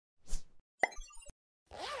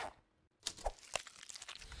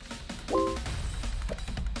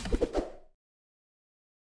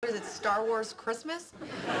Star Wars Christmas?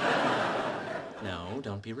 No,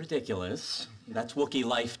 don't be ridiculous. That's Wookiee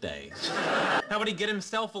Life Day. How would he get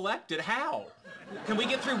himself elected? How? Can we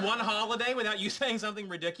get through one holiday without you saying something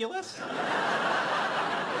ridiculous?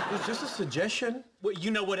 It was just a suggestion. Well, you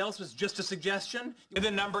know what else was just a suggestion? The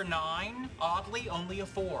number 9, oddly, only a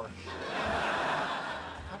 4.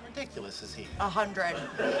 How ridiculous is he? 100.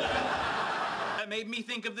 That made me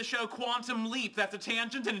think of the show Quantum Leap. That's a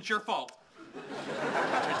tangent and it's your fault.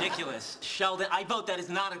 It's ridiculous. Sheldon, I vote that is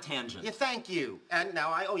not a tangent. Yeah, thank you. And now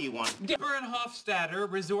I owe you one. Dipper and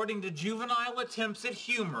Hofstadter resorting to juvenile attempts at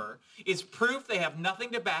humor is proof they have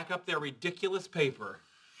nothing to back up their ridiculous paper.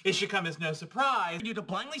 It should come as no surprise You to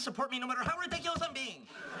blindly support me no matter how ridiculous I'm being.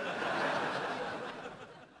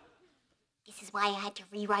 This is why I had to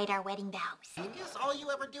rewrite our wedding vows. Yes, all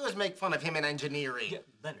you ever do is make fun of him in engineering. Yeah,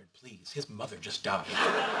 Leonard, please. His mother just died.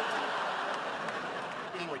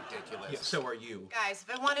 Being ridiculous. Yeah, so are you. Guys,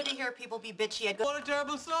 if I wanted to hear people be bitchy, I'd go... What a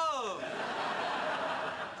terrible song!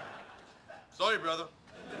 Sorry, brother.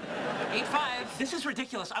 8-5. This is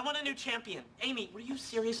ridiculous. I want a new champion. Amy, were you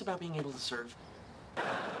serious about being able to serve?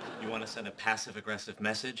 You want to send a passive-aggressive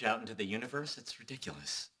message out into the universe? It's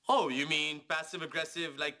ridiculous. Oh, you mean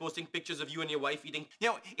passive-aggressive, like posting pictures of you and your wife eating? You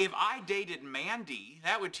know, if I dated Mandy,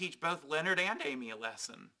 that would teach both Leonard and Amy a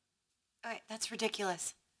lesson. All right, that's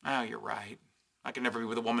ridiculous. Oh, you're right. I could never be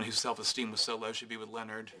with a woman whose self-esteem was so low she'd be with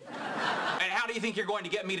Leonard. And how do you think you're going to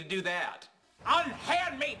get me to do that?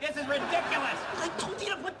 Unhand me! This is ridiculous! I told you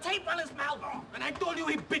to put tape on his mouth, and I told you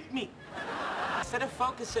he bit me. Instead of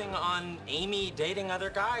focusing on Amy dating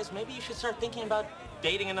other guys, maybe you should start thinking about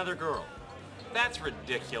dating another girl. That's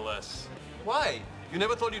ridiculous. Why? You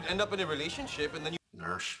never thought you'd end up in a relationship and then you...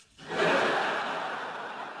 Nurse.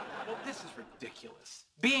 Well, this is ridiculous.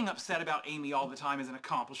 Being upset about Amy all the time isn't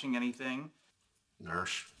accomplishing anything.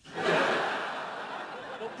 Nurse.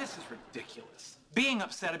 Well, this is ridiculous. Being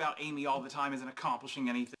upset about Amy all the time isn't accomplishing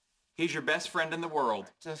anything. He's your best friend in the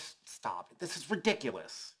world. Just stop it. This is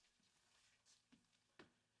ridiculous.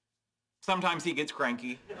 Sometimes he gets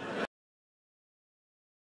cranky.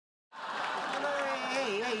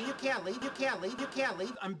 Hey, you can't leave. You can't leave. You can't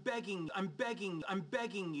leave. I'm begging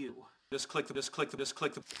you. Just click the...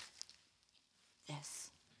 This.